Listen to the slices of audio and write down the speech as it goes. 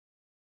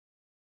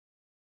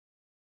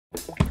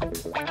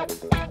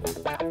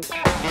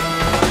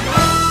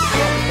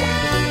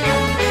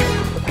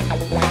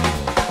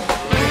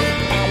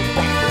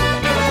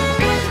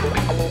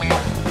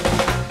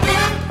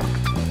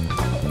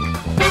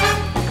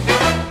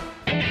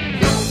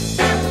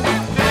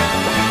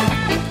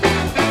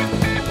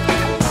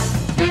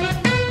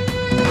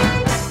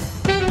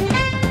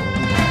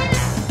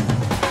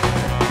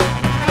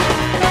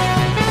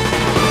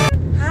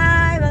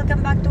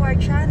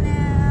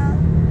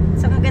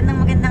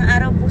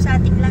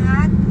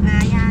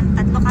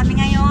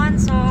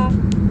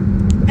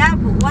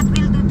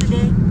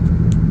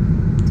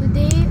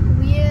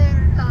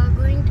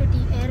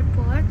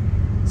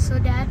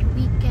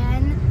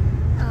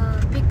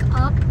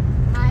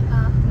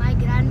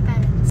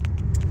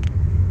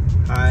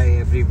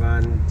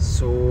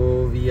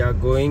So we are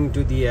going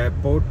to the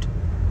airport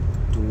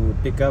to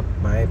pick up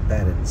my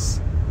parents.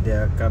 They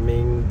are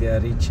coming, they are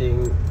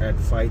reaching at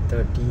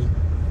 5:30.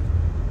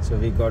 So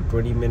we got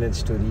 20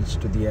 minutes to reach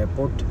to the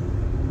airport.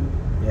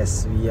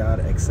 Yes, we are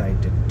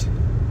excited.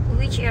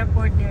 Which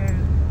airport there?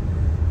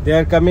 They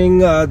are coming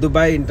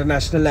Dubai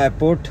International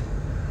Airport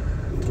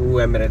to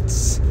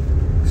Emirates.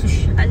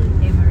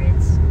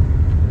 Emirates.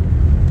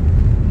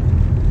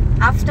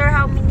 After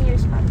how many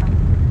years, Papa?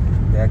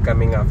 They are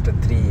coming after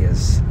 3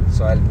 years.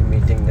 So I'll be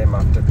meeting them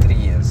after 3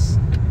 years.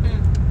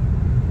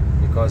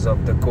 Because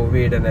of the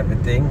COVID and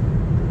everything,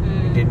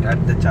 we didn't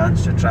have the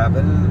chance to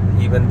travel.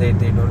 Even they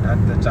don't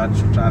have the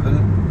chance to travel.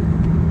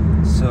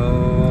 So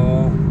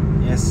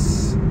yes,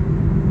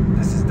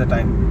 this is the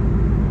time.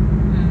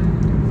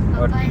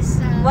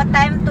 What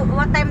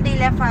time they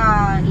left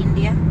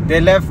India? They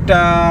left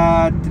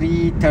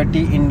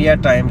 3:30 India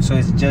time, so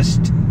it's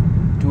just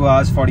 2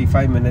 hours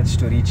 45 minutes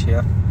to reach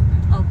here.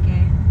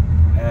 Okay.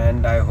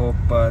 And I hope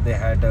they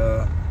had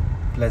a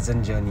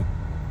pleasant journey.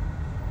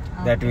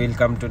 Okay. That we'll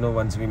come to know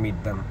once we meet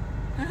them.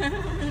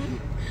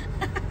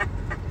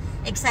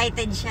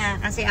 Excited siya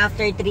kasi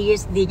after 3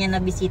 years di niya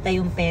nabisita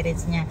yung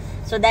parents niya.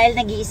 So dahil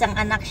nag-iisang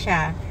anak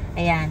siya,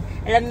 ayan,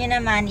 alam niyo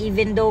naman,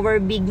 even though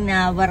we're big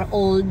na, we're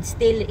old,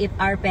 still if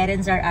our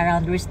parents are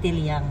around, we're still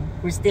young.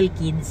 We're still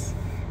kids.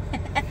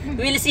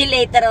 We'll see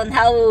later on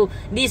how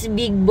this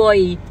big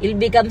boy will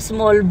become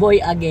small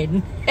boy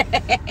again.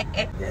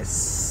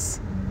 Yes.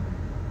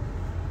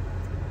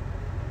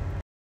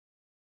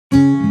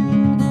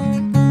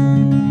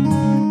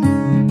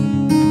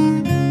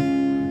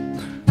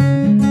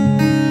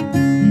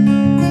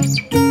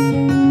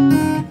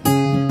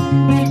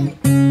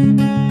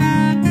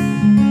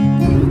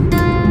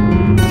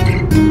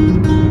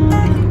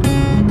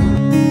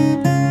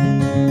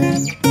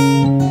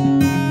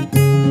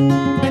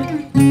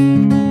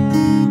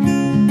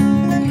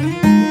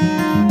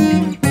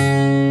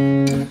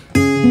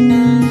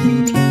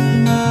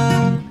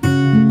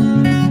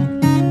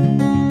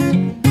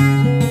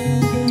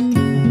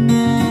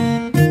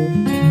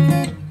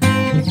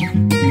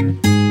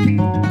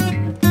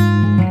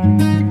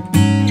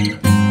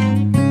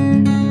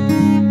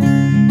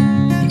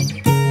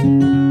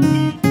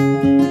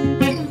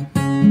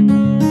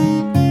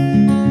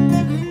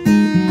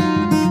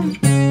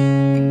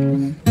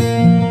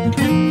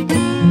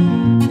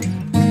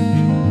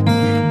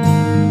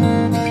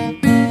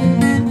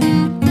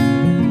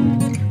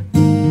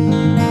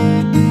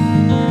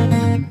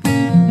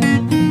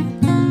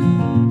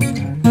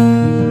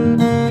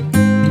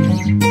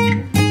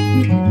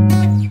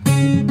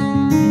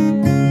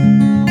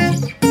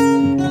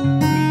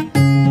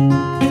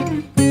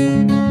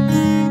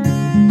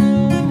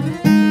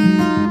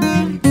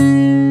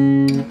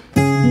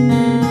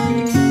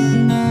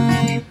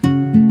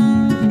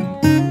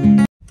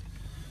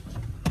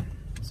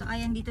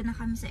 Dito na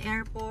kami sa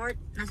airport.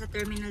 Nasa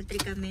Terminal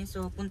 3 kami.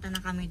 So, punta na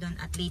kami doon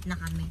at late na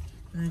kami.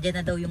 Nandiyan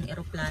na daw yung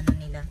eroplano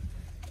nila.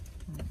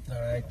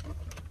 Alright.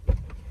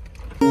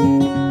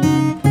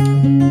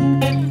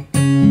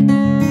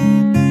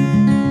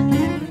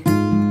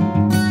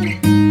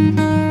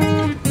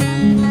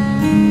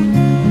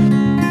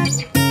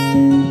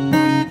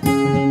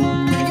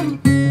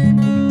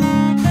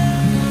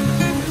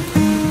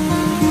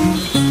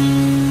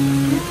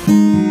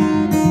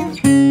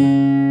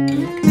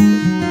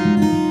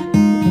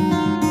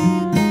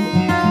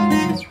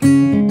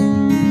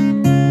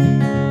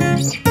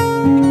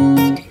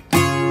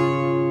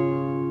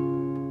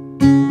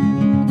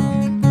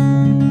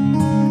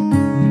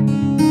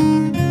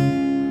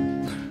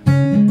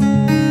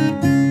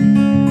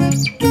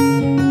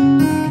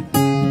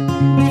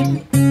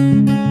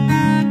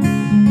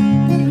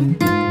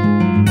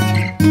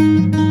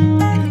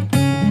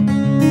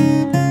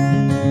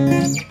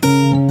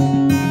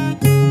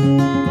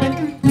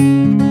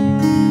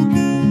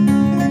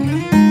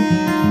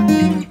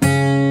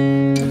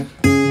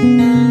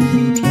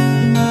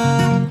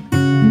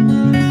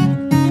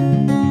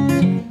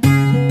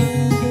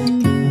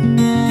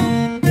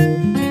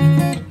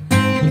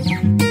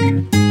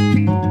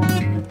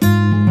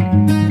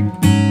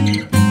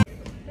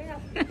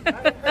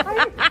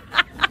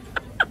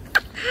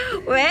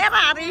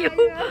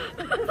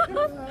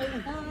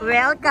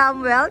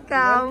 Welcome,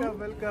 welcome.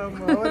 Welcome.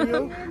 How are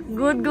you?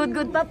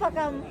 Good. Papa,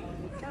 come.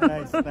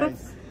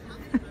 Nice.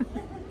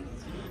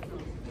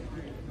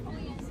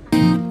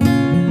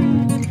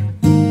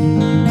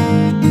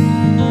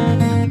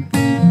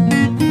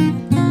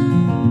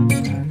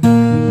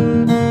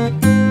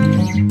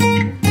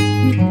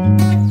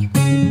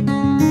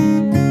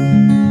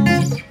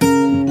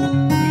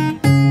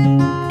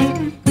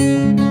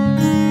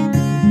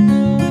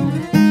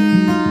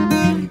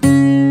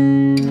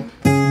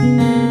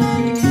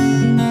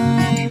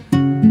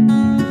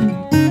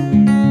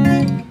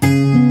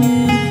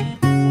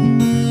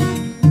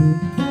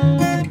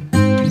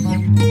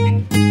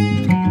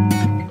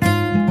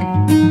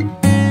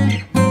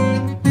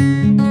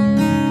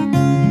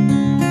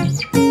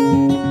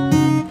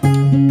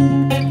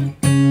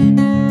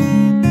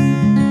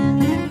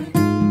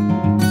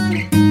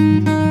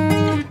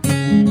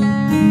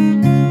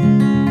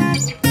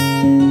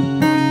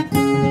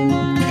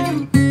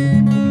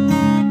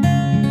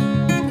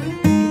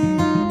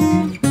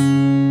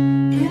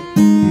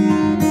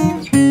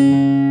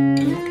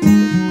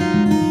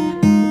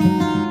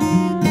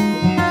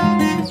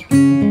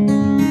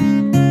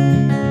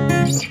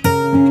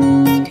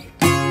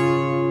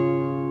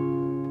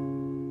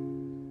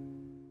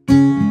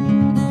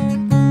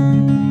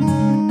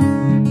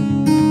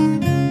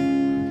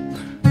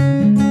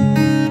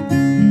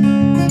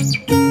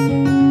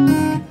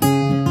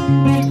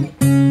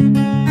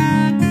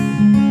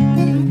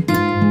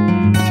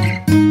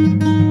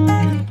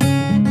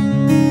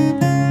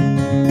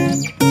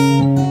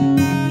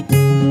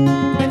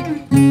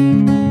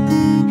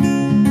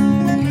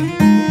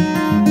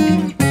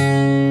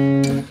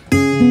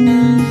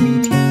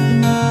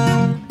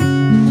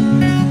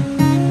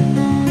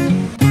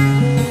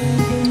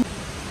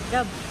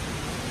 Gab.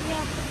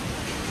 Yeah.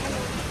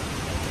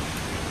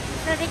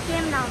 So they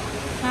came now.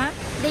 Huh?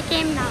 They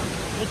came now.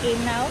 They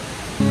came now?